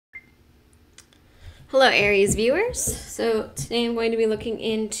Hello, Aries viewers. So today I'm going to be looking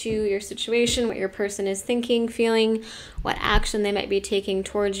into your situation, what your person is thinking, feeling, what action they might be taking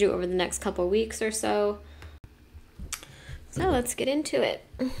towards you over the next couple weeks or so. So let's get into it.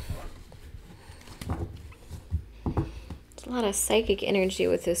 There's a lot of psychic energy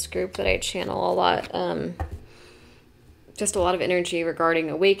with this group that I channel a lot. Just a lot of energy regarding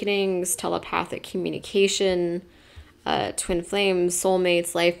awakenings, telepathic communication, twin flames,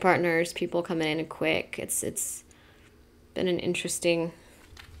 soulmates, life partners, people coming in quick. It's been an interesting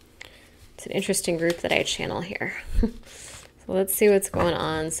group that I channel here. So let's see what's going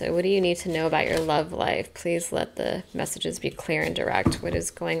on. So what do you need to know about your love life? Please let the messages be clear and direct. What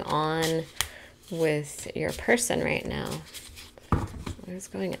is going on with your person right now? What is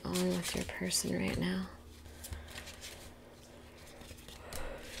going on with your person right now?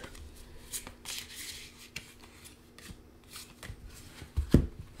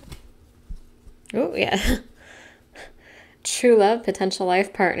 Oh, yeah. True love, potential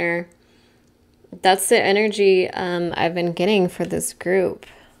life partner. That's the energy I've been getting for this group.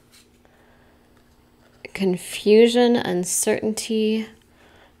 Confusion, uncertainty,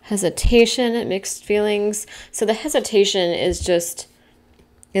 hesitation, mixed feelings. So the hesitation is just,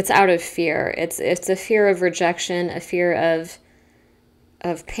 it's out of fear. It's a fear of rejection, a fear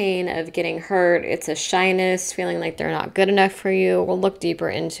of pain, of getting hurt. It's a shyness, feeling like they're not good enough for you. We'll look deeper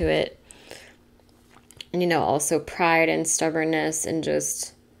into it. And, you know, also pride and stubbornness and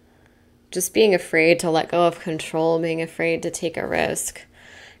just being afraid to let go of control, being afraid to take a risk.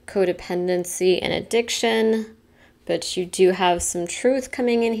 Codependency and addiction. But you do have some truth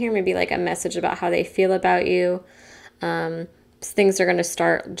coming in here, maybe like a message about how they feel about you. Things are going to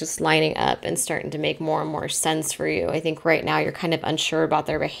start just lining up and starting to make more and more sense for you. I think right now you're kind of unsure about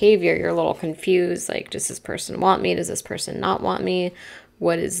their behavior. You're a little confused. Like, does this person want me? Does this person not want me?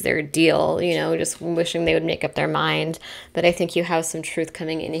 What is their deal? You know, just wishing they would make up their mind. But I think you have some truth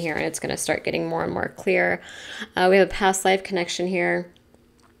coming in here and it's going to start getting more and more clear. We have a past life connection here.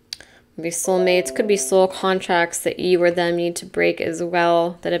 Maybe soulmates, could be soul contracts that you or them need to break as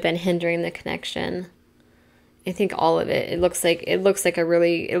well that have been hindering the connection. I think all of it. It looks like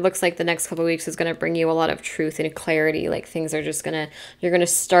the next couple of weeks is going to bring you a lot of truth and clarity. Like things are just you're going to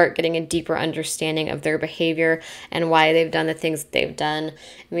start getting a deeper understanding of their behavior and why they've done the things that they've done. And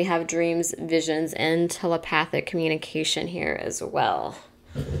we have dreams, visions, and telepathic communication here as well.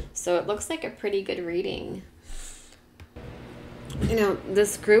 So it looks like a pretty good reading. You know,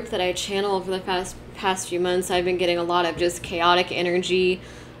 this group that I channel over the past few months, I've been getting a lot of just chaotic energy,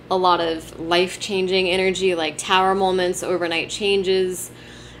 a lot of life-changing energy, like tower moments, overnight changes,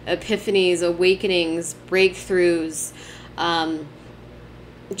 epiphanies, awakenings, breakthroughs,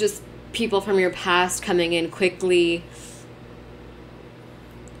 just people from your past coming in quickly.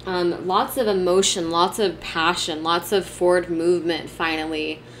 Lots of emotion, lots of passion, lots of forward movement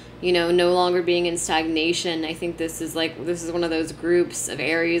finally. You know, no longer being in stagnation. I think this is one of those groups of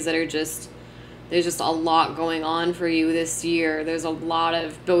Aries that are there's just a lot going on for you this year. There's a lot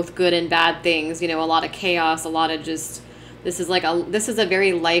of both good and bad things, you know, a lot of chaos, a lot of just, this is a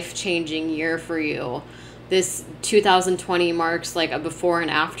very life-changing year for you. This 2020 marks like a before and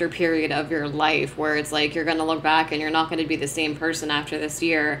after period of your life where it's like you're going to look back and you're not going to be the same person after this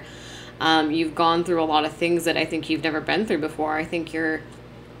year. You've gone through a lot of things that I think you've never been through before. I think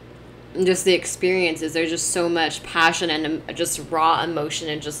just the experiences, there's just so much passion and just raw emotion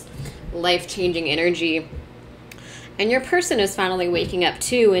and just life-changing energy. And your person is finally waking up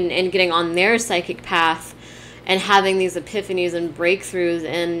too and getting on their psychic path and having these epiphanies and breakthroughs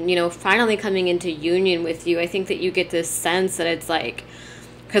and, you know, finally coming into union with you. I think that you get this sense that it's like,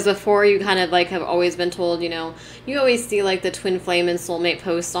 because before you kind of like have always been told, you know, you always see like the twin flame and soulmate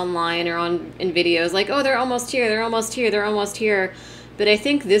posts online or in videos like, oh, they're almost here, they're almost here, they're almost here. But I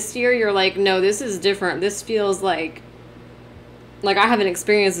think this year you're like, no, this is different. This feels like I haven't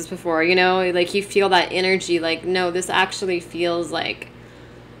experienced this before, you know? Like you feel that energy, like, no, this actually feels like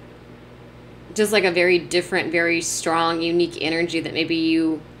just like a very different, very strong, unique energy that maybe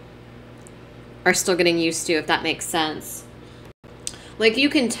you are still getting used to, if that makes sense. Like you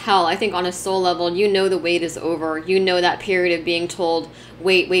can tell, I think on a soul level, you know the wait is over. You know that period of being told,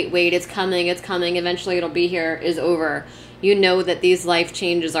 wait, it's coming, eventually it'll be here, is over. You know that these life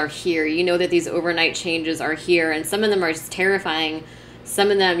changes are here. You know that these overnight changes are here. And some of them are just terrifying.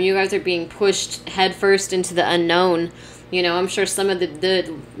 Some of them, you guys are being pushed headfirst into the unknown. You know, I'm sure some of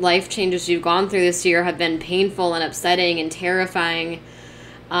the life changes you've gone through this year have been painful and upsetting and terrifying.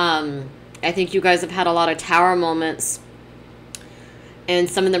 I think you guys have had a lot of tower moments. And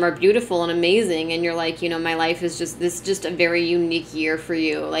some of them are beautiful and amazing. And you're like, you know, my life is just a very unique year for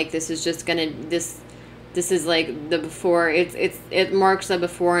you. Like, this is just going to, This is like the before. It marks the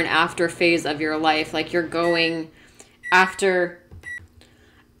before and after phase of your life. Like you're going after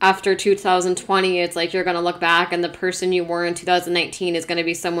 2020, it's like you're going to look back and the person you were in 2019 is going to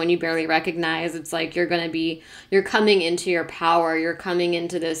be someone you barely recognize. It's like you're coming into your power. You're coming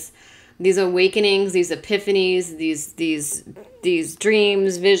into these awakenings, these epiphanies, these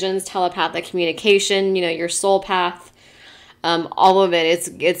dreams, visions, telepathic communication, your soul path. All of it,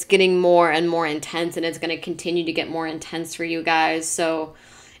 it's getting more and more intense, and it's going to continue to get more intense for you guys. So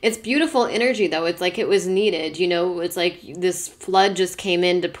it's beautiful energy, though. It's like it was needed, It's like this flood just came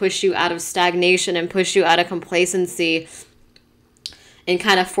in to push you out of stagnation and push you out of complacency and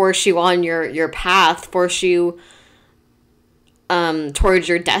kind of force you on your path, force you towards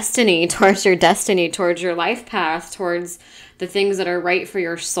your destiny, towards your life path, towards the things that are right for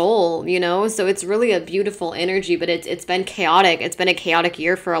your soul, So it's really a beautiful energy, but it's been chaotic. It's been a chaotic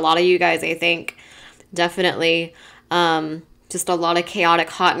year for a lot of you guys, I think. Definitely. Just a lot of chaotic,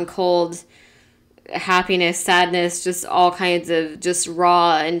 hot and cold, happiness, sadness, just all kinds of just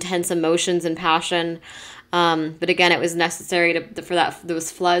raw, intense emotions and passion. But again, it was necessary for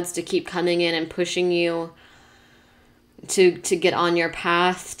those floods to keep coming in and pushing you to get on your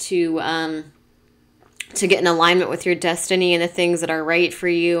path, to get in alignment with your destiny and the things that are right for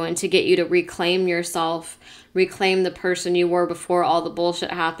you, and to get you to reclaim yourself, reclaim the person you were before all the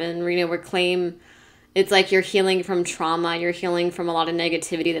bullshit happened, reclaim. It's like you're healing from trauma. You're healing from a lot of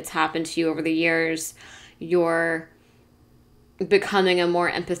negativity that's happened to you over the years. You're becoming a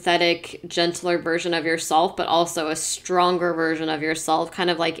more empathetic, gentler version of yourself, but also a stronger version of yourself, kind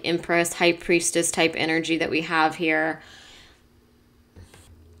of like Empress, High Priestess type energy that we have here.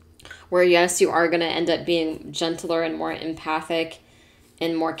 Where yes, you are going to end up being gentler and more empathic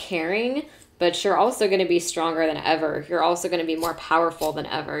and more caring, but you're also going to be stronger than ever. You're also going to be more powerful than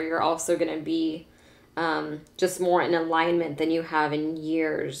ever. You're also going to be just more in alignment than you have in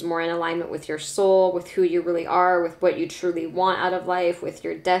years, more in alignment with your soul, with who you really are, with what you truly want out of life, with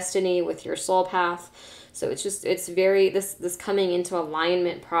your destiny, with your soul path. So it's very, this coming into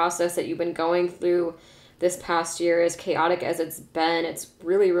alignment process that you've been going through this past year, as chaotic as it's been, it's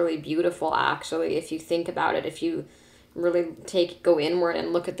really, really beautiful, actually, if you think about it. If you really go inward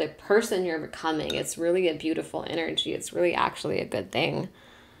and look at the person you're becoming, it's really a beautiful energy. It's really actually a good thing.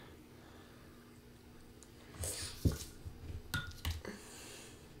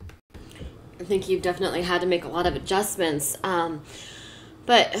 I think you've definitely had to make a lot of adjustments.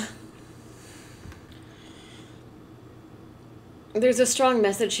 But there's a strong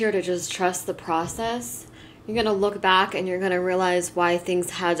message here to just trust the process. You're going to look back and you're going to realize why things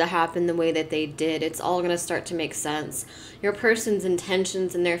had to happen the way that they did. It's all going to start to make sense. Your person's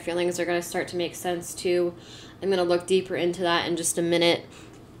intentions and their feelings are going to start to make sense too. I'm going to look deeper into that in just a minute.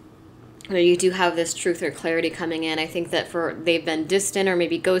 You do have this truth or clarity coming in. I think that they've been distant or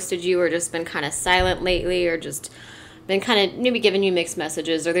maybe ghosted you or just been kind of silent lately or just been kind of maybe giving you mixed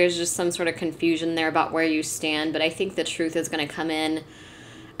messages, or there's just some sort of confusion there about where you stand. But I think the truth is going to come in.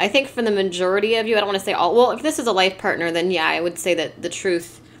 I think for the majority of you, I don't want to say all, well, if this is a life partner, then yeah, I would say that the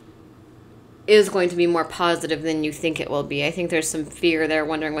truth is going to be more positive than you think it will be. I think there's some fear there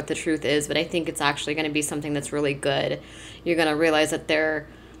wondering what the truth is, but I think it's actually going to be something that's really good. You're going to realize that their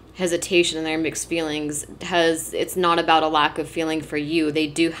hesitation and their mixed feelings it's not about a lack of feeling for you. They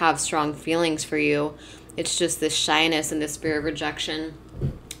do have strong feelings for you. It's just this shyness and this fear of rejection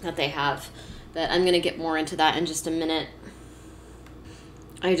that they have, that I'm going to get more into that in just a minute.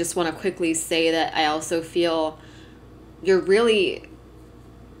 I just want to quickly say that I also feel you're becoming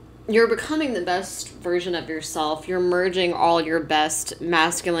the best version of yourself. You're merging all your best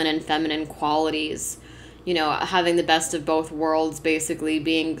masculine and feminine qualities, having the best of both worlds, basically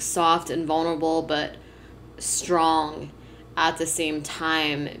being soft and vulnerable, but strong at the same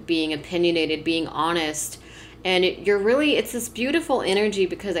time, being opinionated, being honest. And it's this beautiful energy,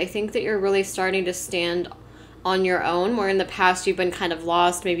 because I think that you're really starting to stand on your own, where in the past you've been kind of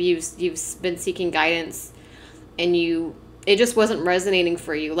lost. Maybe you've been seeking guidance and it just wasn't resonating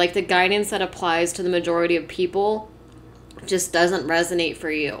for you. Like the guidance that applies to the majority of people just doesn't resonate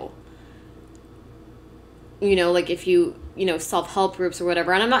for you. Like if you self-help groups or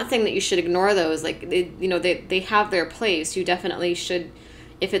whatever, and I'm not saying that you should ignore those, like they have their place. You definitely should,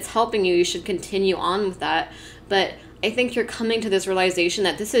 if it's helping you, you should continue on with that. But I think you're coming to this realization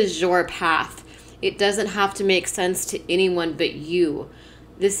that this is your path. It doesn't have to make sense to anyone but you.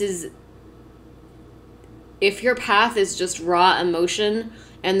 If your path is just raw emotion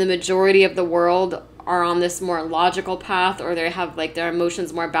and the majority of the world are on this more logical path, or they have like their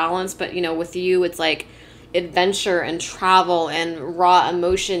emotions more balanced, but with you, it's like adventure and travel and raw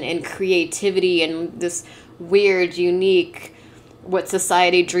emotion and creativity and this weird, unique, what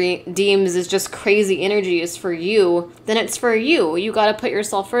society deems is just crazy energy is for you, then it's for you. You got to put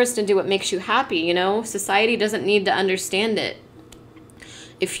yourself first and do what makes you happy, you know? Society doesn't need to understand it.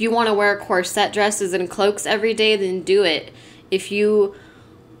 If you want to wear corset dresses and cloaks every day, then do it. If you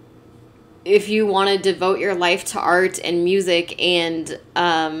want to devote your life to art and music and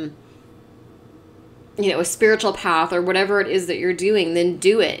a spiritual path or whatever it is that you're doing, then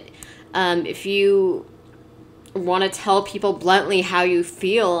do it. If you want to tell people bluntly how you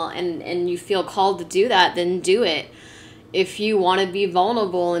feel and you feel called to do that, then do it. If you want to be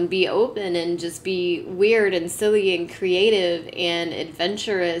vulnerable and be open and just be weird and silly and creative and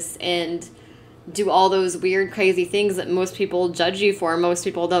adventurous and do all those weird, crazy things that most people judge you for, most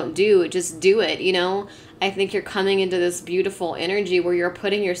people don't do, just do it, you know? I think you're coming into this beautiful energy where you're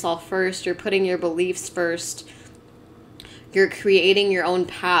putting yourself first, you're putting your beliefs first, you're creating your own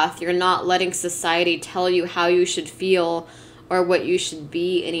path, you're not letting society tell you how you should feel or what you should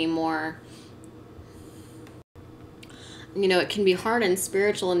be anymore. You know, it can be hard in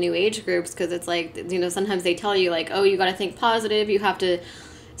spiritual and new age groups because it's like, you know, sometimes they tell you like, oh, you got to think positive, you have to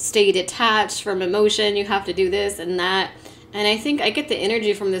stay detached from emotion, you have to do this and that. And I think I get the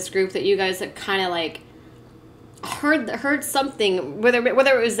energy from this group that you guys have kind of like heard something, whether it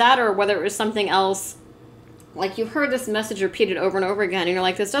was that or whether it was something else. Like you've heard this message repeated over and over again and you're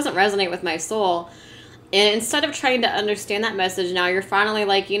like, this doesn't resonate with my soul. And instead of trying to understand that message, now you're finally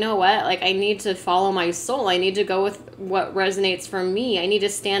like, you know what? Like, I need to follow my soul. I need to go with what resonates for me. I need to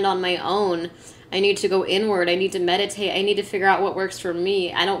stand on my own. I need to go inward. I need to meditate. I need to figure out what works for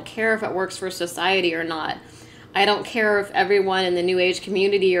me. I don't care if it works for society or not. I don't care if everyone in the New Age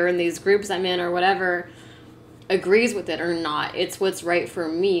community or in these groups I'm in or whatever agrees with it or not. It's what's right for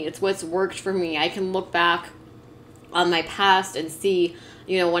me. It's what's worked for me. I can look back on my past and see,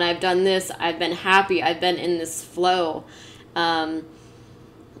 you know, when I've done this, I've been happy. I've been in this flow. When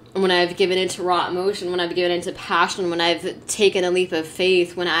I've given into raw emotion, when I've given into passion, when I've taken a leap of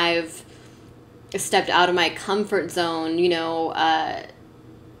faith, when I've stepped out of my comfort zone, you know,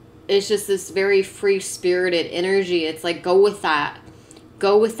 it's just this very free-spirited energy. It's like, go with that.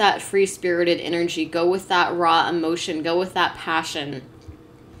 Go with that free-spirited energy. Go with that raw emotion. Go with that passion.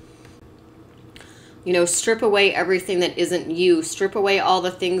 You know, strip away everything that isn't you. Strip away all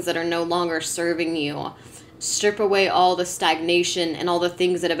the things that are no longer serving you. Strip away all the stagnation and all the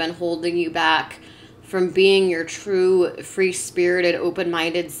things that have been holding you back from being your true, free-spirited,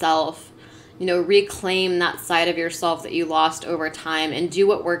 open-minded self. You know, reclaim that side of yourself that you lost over time and do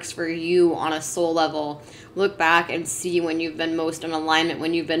what works for you on a soul level. Look back and see when you've been most in alignment,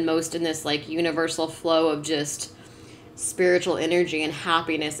 when you've been most in this like universal flow of just spiritual energy and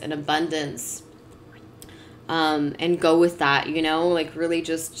happiness and abundance. And go with that, you know, like really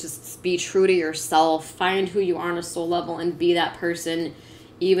just be true to yourself, find who you are on a soul level and be that person,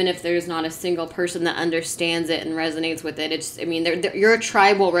 even if there's not a single person that understands it and resonates with it. It's, I mean, your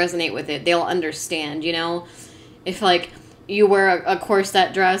tribe will resonate with it. They'll understand, you know, if like you wear a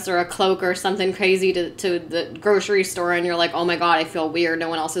corset dress or a cloak or something crazy to the grocery store and you're like, oh my God, I feel weird. No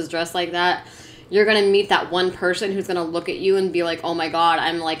one else is dressed like that. You're going to meet that one person who's going to look at you and be like, oh my God,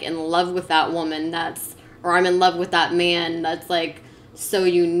 I'm like in love with that woman. Or I'm in love with that man. That's like so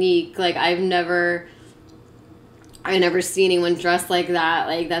unique. Like I never see anyone dressed like that.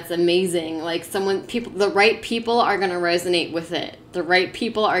 Like that's amazing. Like the right people are going to resonate with it. The right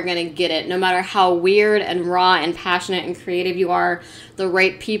people are going to get it. No matter how weird and raw and passionate and creative you are, the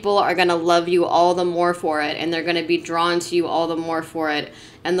right people are going to love you all the more for it. And they're going to be drawn to you all the more for it.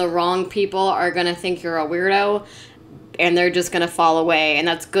 And the wrong people are going to think you're a weirdo. And they're just going to fall away. And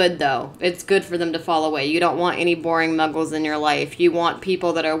that's good, though. It's good for them to fall away. You don't want any boring muggles in your life. You want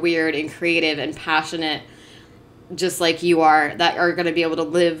people that are weird and creative and passionate, just like you are, that are going to be able to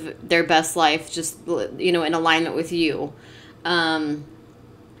live their best life just, you know, in alignment with you.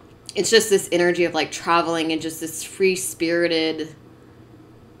 It's just this energy of, like, traveling and just this free-spirited,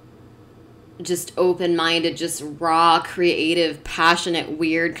 just open-minded, just raw, creative, passionate,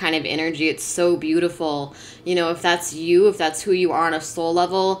 weird kind of energy. It's so beautiful. You know, if that's you, if that's who you are on a soul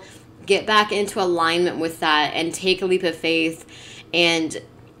level, get back into alignment with that and take a leap of faith and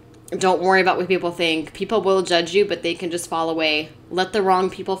don't worry about what people think. People will judge you, but they can just fall away. Let the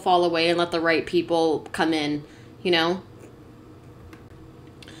wrong people fall away and let the right people come in, you know?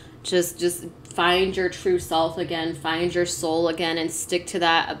 Just find your true self again, find your soul again, and stick to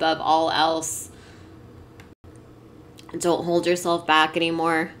that above all else. Don't hold yourself back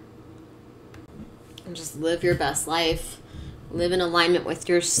anymore. And just live your best life. Live in alignment with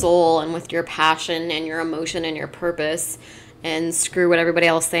your soul and with your passion and your emotion and your purpose, and screw what everybody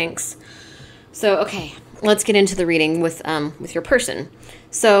else thinks. So, okay, let's get into the reading with your person.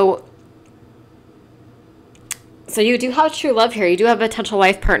 So you do have true love here. You do have a potential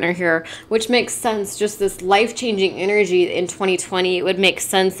life partner here, which makes sense. Just this life-changing energy in 2020, it would make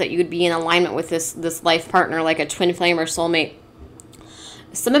sense that you would be in alignment with this life partner, like a twin flame or soulmate.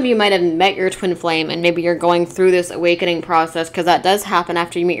 Some of you might have met your twin flame, and maybe you're going through this awakening process, because that does happen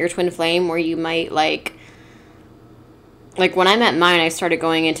after you meet your twin flame, where you might like when I met mine, I started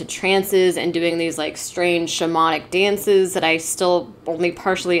going into trances and doing these like strange shamanic dances that I still only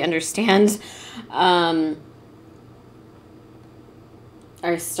partially understand.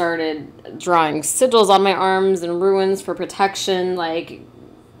 I started drawing sigils on my arms and runes for protection, like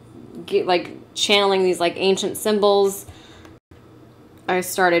channeling these like ancient symbols. I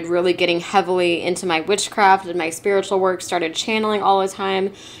started really getting heavily into my witchcraft and my spiritual work, started channeling all the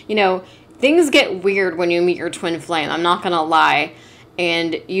time. You know, things get weird when you meet your twin flame, I'm not going to lie.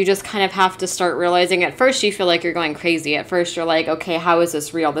 And you just kind of have to start realizing, at first you feel like you're going crazy. At first you're like, okay, how is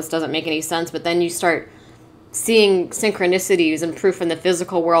this real? This doesn't make any sense. But then you start seeing synchronicities and proof in the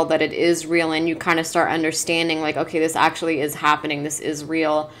physical world that it is real, and you kind of start understanding like, okay, this actually is happening. This is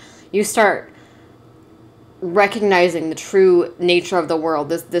real. You start recognizing the true nature of the world,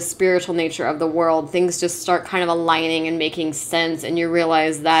 this spiritual nature of the world. Things just start kind of aligning and making sense, and you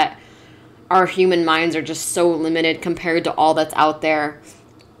realize that our human minds are just so limited compared to all that's out there.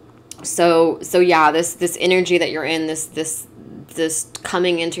 So yeah, this energy that you're in, this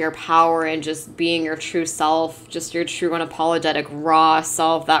coming into your power and just being your true self, just your true unapologetic raw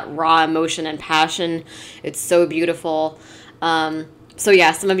self, that raw emotion and passion, it's so beautiful. So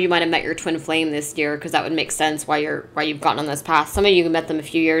yeah, some of you might have met your twin flame this year, because that would make sense why you've gotten on this path. Some of you met them a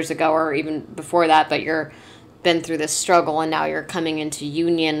few years ago or even before that, but you're been through this struggle, and now you're coming into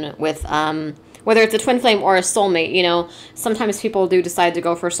union with whether it's a twin flame or a soulmate. You know, sometimes people do decide to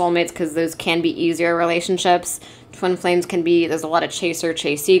go for soulmates because those can be easier relationships. Twin flames can be, there's a lot of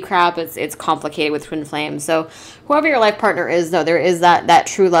chasey crap. It's complicated with twin flames. So whoever your life partner is, though, there is that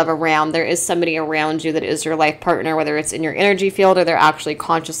true love around. There is somebody around you that is your life partner, whether it's in your energy field or they're actually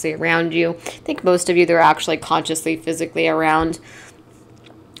consciously around you. I think most of you, they're actually consciously, physically around.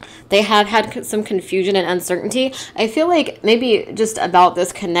 They have had some confusion and uncertainty. I feel like maybe just about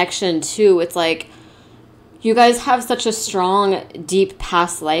this connection too, it's like you guys have such a strong, deep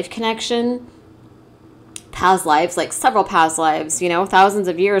past life connection. Past lives, like several past lives, you know, thousands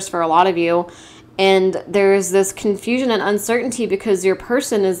of years for a lot of you. And there's this confusion and uncertainty because your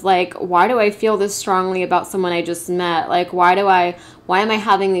person is like, why do I feel this strongly about someone I just met? Like, why am I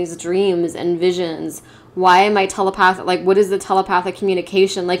having these dreams and visions? Why am I telepathic? Like, what is the telepathic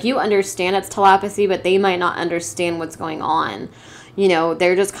communication? Like, you understand it's telepathy, but they might not understand what's going on. You know,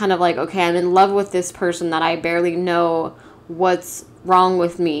 they're just kind of like, okay, I'm in love with this person that I barely know what's wrong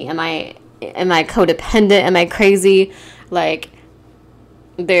with me. Am I codependent? Am I crazy? Like,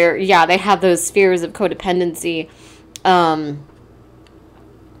 they have those fears of codependency.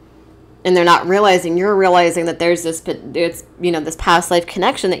 And they're not realizing, you're realizing that there's this past life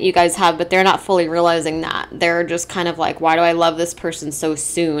connection that you guys have, but they're not fully realizing that. They're just kind of like, why do I love this person so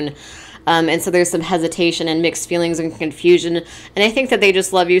soon? And so there's some hesitation and mixed feelings and confusion. And I think that they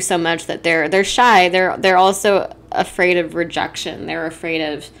just love you so much that they're shy. They're also afraid of rejection. They're afraid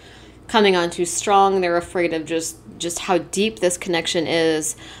of coming on too strong. They're afraid of just how deep this connection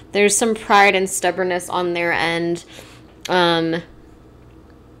is. There's some pride and stubbornness on their end.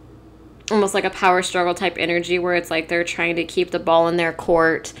 Almost like a power struggle type energy where it's like they're trying to keep the ball in their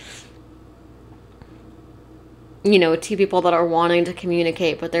court. You know, two people that are wanting to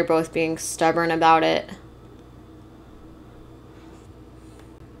communicate, but they're both being stubborn about it.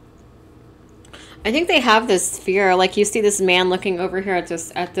 I think they have this fear. Like, you see this man looking over here at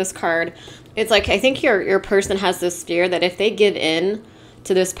this card. It's like, I think your person has this fear that if they give in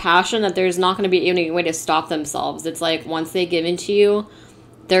to this passion, that there's not going to be any way to stop themselves. It's like, once they give into you,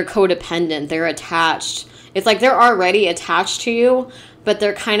 they're codependent, they're attached. It's like they're already attached to you, but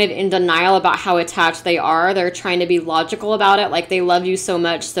they're kind of in denial about how attached they are. They're trying to be logical about it, like they love you so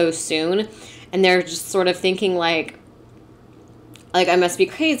much so soon, and they're just sort of thinking like I must be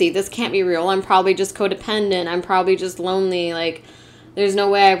crazy. This can't be real. I'm probably just codependent. I'm probably just lonely. Like, there's no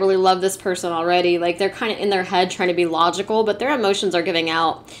way I really love this person already. Like, they're kind of in their head trying to be logical, but their emotions are giving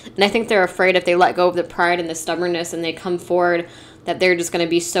out. And I think they're afraid if they let go of the pride and the stubbornness and they come forward, that they're just going to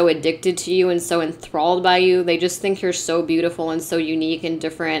be so addicted to you and so enthralled by you. They just think you're so beautiful and so unique and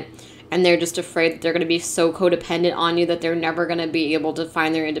different. And they're just afraid that they're going to be so codependent on you that they're never going to be able to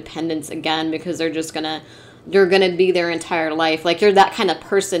find their independence again, because they're just going to you're going to be their entire life. Like you're that kind of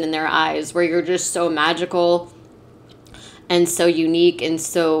person in their eyes where you're just so magical and so unique and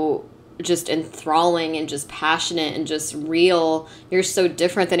so just enthralling and just passionate and just real. You're so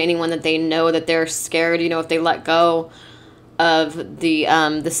different than anyone that they know, that they're scared, you know, if they let go of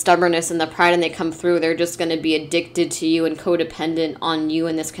the stubbornness and the pride and they come through, they're just going to be addicted to you and codependent on you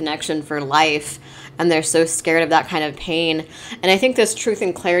in this connection for life. And they're so scared of that kind of pain. And I think this truth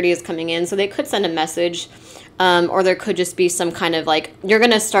and clarity is coming in. So they could send a message, or there could just be some kind of like, you're going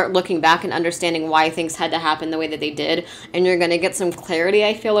to start looking back and understanding why things had to happen the way that they did. And you're going to get some clarity,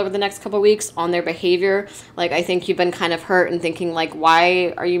 I feel, over the next couple of weeks on their behavior. Like, I think you've been kind of hurt and thinking like,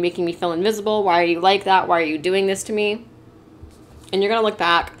 why are you making me feel invisible? Why are you like that? Why are you doing this to me? And you're going to look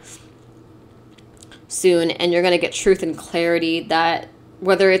back soon and you're going to get truth and clarity that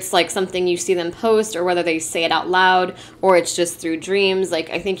whether it's like something you see them post or whether they say it out loud or it's just through dreams, like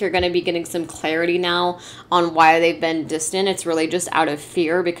I think you're going to be getting some clarity now on why they've been distant. It's really just out of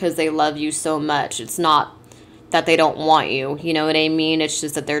fear because they love you so much. It's not that they don't want you, you know what I mean? It's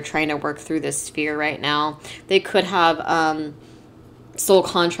just that they're trying to work through this fear right now. They could have soul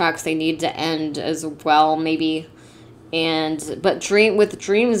contracts they need to end as well, maybe. But with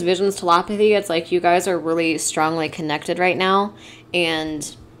dreams, visions, telepathy, it's like you guys are really strongly connected right now.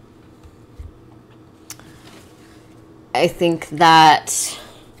 And I think that,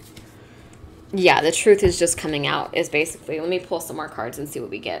 yeah, the truth is just coming out is basically, let me pull some more cards and see what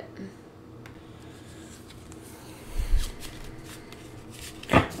we get.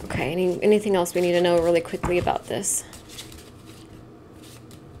 Okay, anything else we need to know really quickly about this?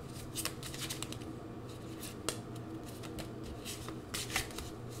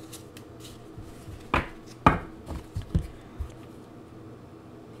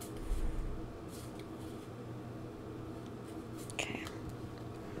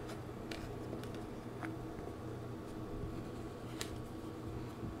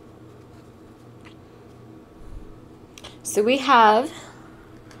 So we have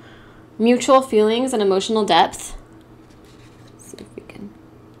mutual feelings and emotional depth. Let's see if we can,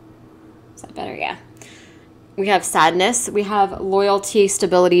 is that better? Yeah. We have sadness. We have loyalty,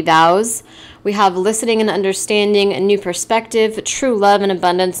 stability, vows. We have listening and understanding, a new perspective. True love and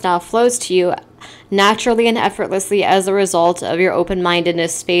abundance now flows to you naturally and effortlessly as a result of your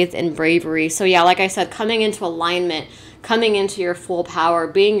open-mindedness, faith, and bravery. So yeah, like I said, coming into alignment, coming into your full power,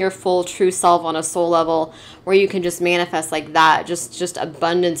 being your full true self on a soul level where you can just manifest like that. Just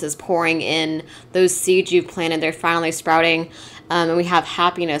abundance is pouring in. Those seeds you've planted, they're finally sprouting. And we have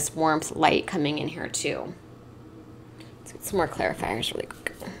happiness, warmth, light coming in here too. Let's get some more clarifiers really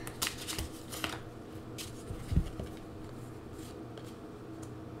quick.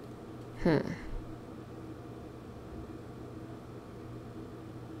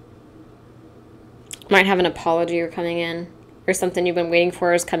 Might have an apology or coming in, or something you've been waiting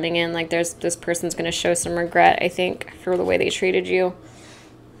for is coming in. Like this person's going to show some regret, I think, for the way they treated you.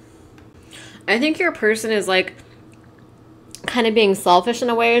 I think your person is like kind of being selfish in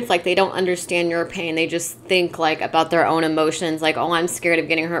a way. It's like they don't understand your pain. They just think like about their own emotions. Like, oh, I'm scared of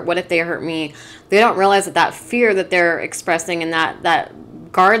getting hurt. What if they hurt me? They don't realize that fear that they're expressing and that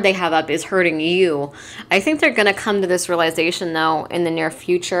guard they have up is hurting you. I think they're going to come to this realization though in the near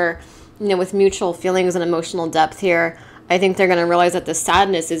future. You know, with mutual feelings and emotional depth here, I think they're going to realize that the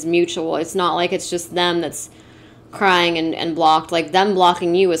sadness is mutual. It's not like it's just them that's crying and blocked. Like them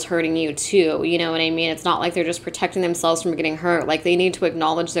blocking you is hurting you too. You know what I mean? It's not like they're just protecting themselves from getting hurt. Like they need to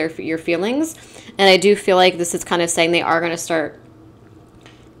acknowledge your feelings. And I do feel like this is kind of saying they are going to start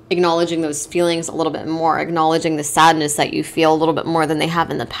acknowledging those feelings a little bit more, acknowledging the sadness that you feel a little bit more than they have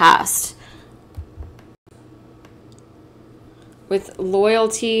in the past. With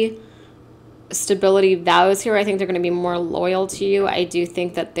loyalty, stability, vows here, I think they're going to be more loyal to you. I do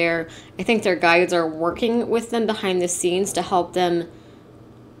think that I think their guides are working with them behind the scenes to help them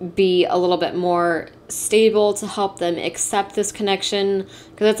be a little bit more stable, to help them accept this connection.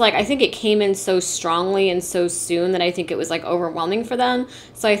 Because it's like, I think it came in so strongly and so soon that I think it was like overwhelming for them.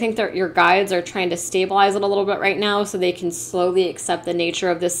 So I think that your guides are trying to stabilize it a little bit right now so they can slowly accept the nature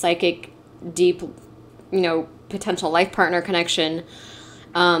of this psychic, deep, you know, potential life partner connection.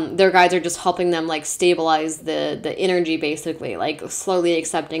 Their guides are just helping them like stabilize the energy, basically, like slowly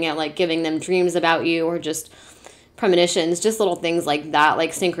accepting it, like giving them dreams about you or just premonitions, just little things like that,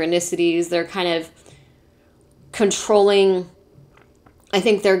 like synchronicities. They're kind of controlling, I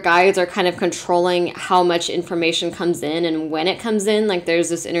think their guides are kind of controlling how much information comes in and when it comes in. Like there's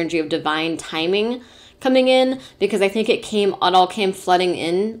this energy of divine timing coming in, because I think it all came flooding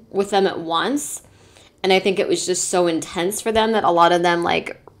in with them at once. And I think it was just so intense for them that a lot of them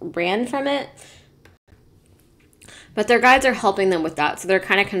like ran from it. But their guides are helping them with that. So they're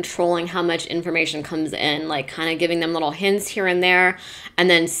kind of controlling how much information comes in, like kind of giving them little hints here and there, and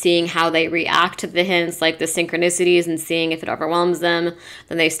then seeing how they react to the hints, like the synchronicities, and seeing if it overwhelms them.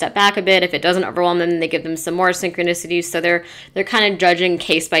 Then they step back a bit. If it doesn't overwhelm them, they give them some more synchronicities. So they're kind of judging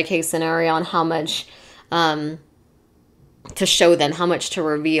case by case scenario on how much to show them, how much to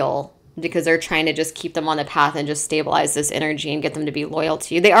reveal, because they're trying to just keep them on the path and just stabilize this energy and get them to be loyal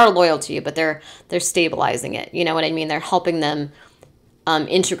to you. They are loyal to you, but they're stabilizing it. You know what I mean? They're helping them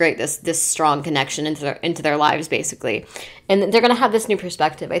integrate this strong connection into their lives, basically. And they're going to have this new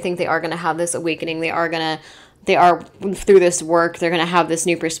perspective. I think they are going to have this awakening. They are through this work, they're going to have this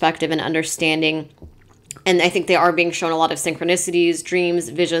new perspective and understanding. And I think they are being shown a lot of synchronicities, dreams,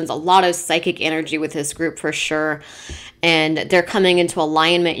 visions, a lot of psychic energy with this group for sure. And they're coming into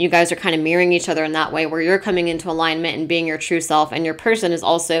alignment. You guys are kind of mirroring each other in that way, where you're coming into alignment and being your true self, and your person is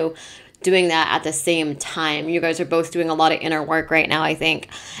also doing that at the same time. You guys are both doing a lot of inner work right now, I think.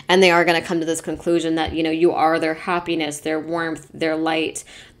 And they are going to come to this conclusion that, you know, you are their happiness, their warmth, their light,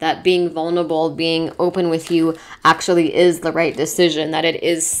 that being vulnerable, being open with you actually is the right decision, that it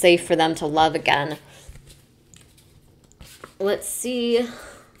is safe for them to love again. Let's see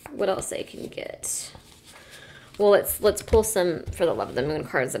what else I can get. Well, let's pull some for the Love of the Moon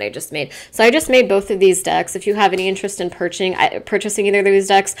cards that I just made. So I just made both of these decks. If you have any interest in purchasing either of these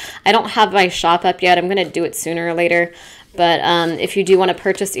decks, I don't have my shop up yet. I'm going to do it sooner or later. But if you do want to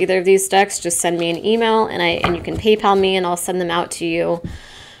purchase either of these decks, just send me an email, and you can PayPal me, and I'll send them out to you.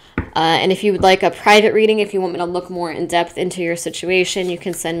 And if you would like a private reading, if you want me to look more in depth into your situation, you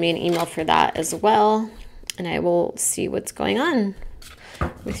can send me an email for that as well. And I will see what's going on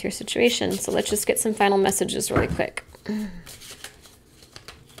with your situation. So let's just get some final messages really quick.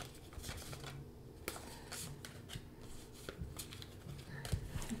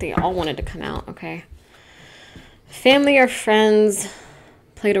 They all wanted to come out. Okay. Family or friends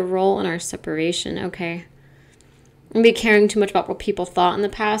played a role in our separation. Okay. Maybe caring too much about what people thought in the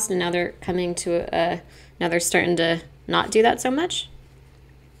past, and now they're coming to now they're starting to not do that so much.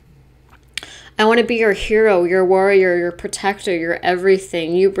 I want to be your hero, your warrior, your protector, your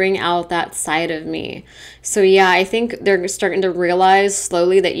everything. You bring out that side of me. So yeah, I think they're starting to realize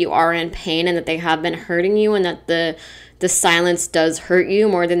slowly that you are in pain, and that they have been hurting you, and that the silence does hurt you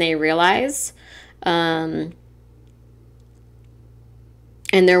more than they realize. And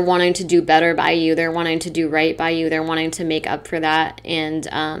they're wanting to do better by you. They're wanting to do right by you. They're wanting to make up for that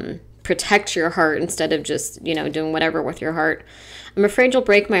and protect your heart instead of just, you know, doing whatever with your heart. I'm afraid you'll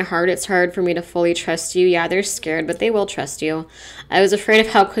break my heart. It's hard for me to fully trust you. Yeah, they're scared, but they will trust you. I was afraid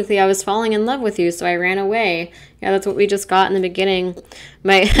of how quickly I was falling in love with you, so I ran away. Yeah, that's what we just got in the beginning.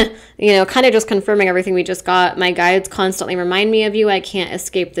 My, you know, kind of just confirming everything we just got. My guides constantly remind me of you. I can't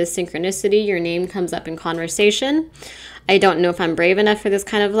escape this synchronicity. Your name comes up in conversation. I don't know if I'm brave enough for this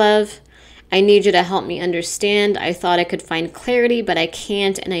kind of love. I need you to help me understand. I thought I could find clarity, but I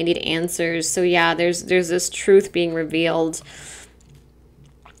can't, and I need answers. So yeah, there's this truth being revealed.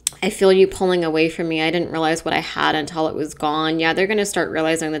 I feel you pulling away from me. I didn't realize what I had until it was gone. Yeah, they're going to start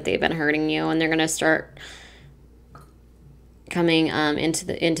realizing that they've been hurting you, and they're going to start coming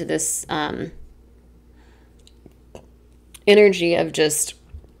into this energy of just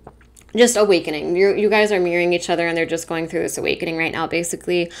awakening. You guys are mirroring each other, and they're just going through this awakening right now,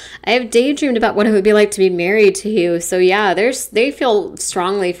 basically. I have daydreamed about what it would be like to be married to you. So yeah, they feel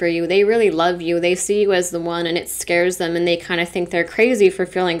strongly for you. They really love you. They see you as the one, and it scares them, and they kind of think they're crazy for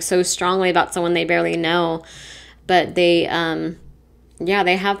feeling so strongly about someone they barely know. But they, yeah,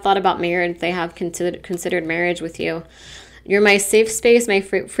 they have thought about marriage. They have considered marriage with you. You're my safe space, my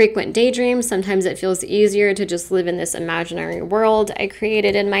frequent daydreams. Sometimes it feels easier to just live in this imaginary world I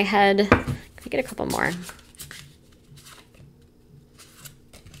created in my head. Can we get a couple more?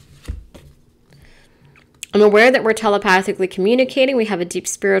 I'm aware that we're telepathically communicating. We have a deep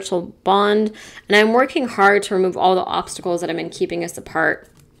spiritual bond, and I'm working hard to remove all the obstacles that have been keeping us apart.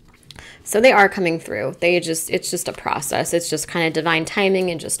 So they are coming through. It's just a process. It's just kind of divine timing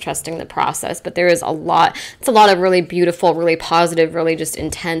and just trusting the process. But there is it's a lot of really beautiful, really positive, really just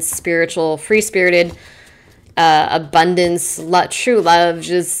intense, spiritual, free-spirited, abundance, true love,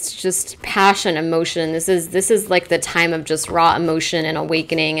 just passion, emotion. This is like the time of just raw emotion and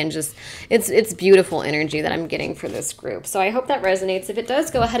awakening, and just, it's beautiful energy that I'm getting for this group. So I hope that resonates. If it does,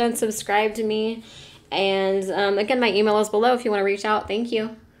 go ahead and subscribe to me. And again, my email is below if you want to reach out. Thank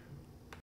you.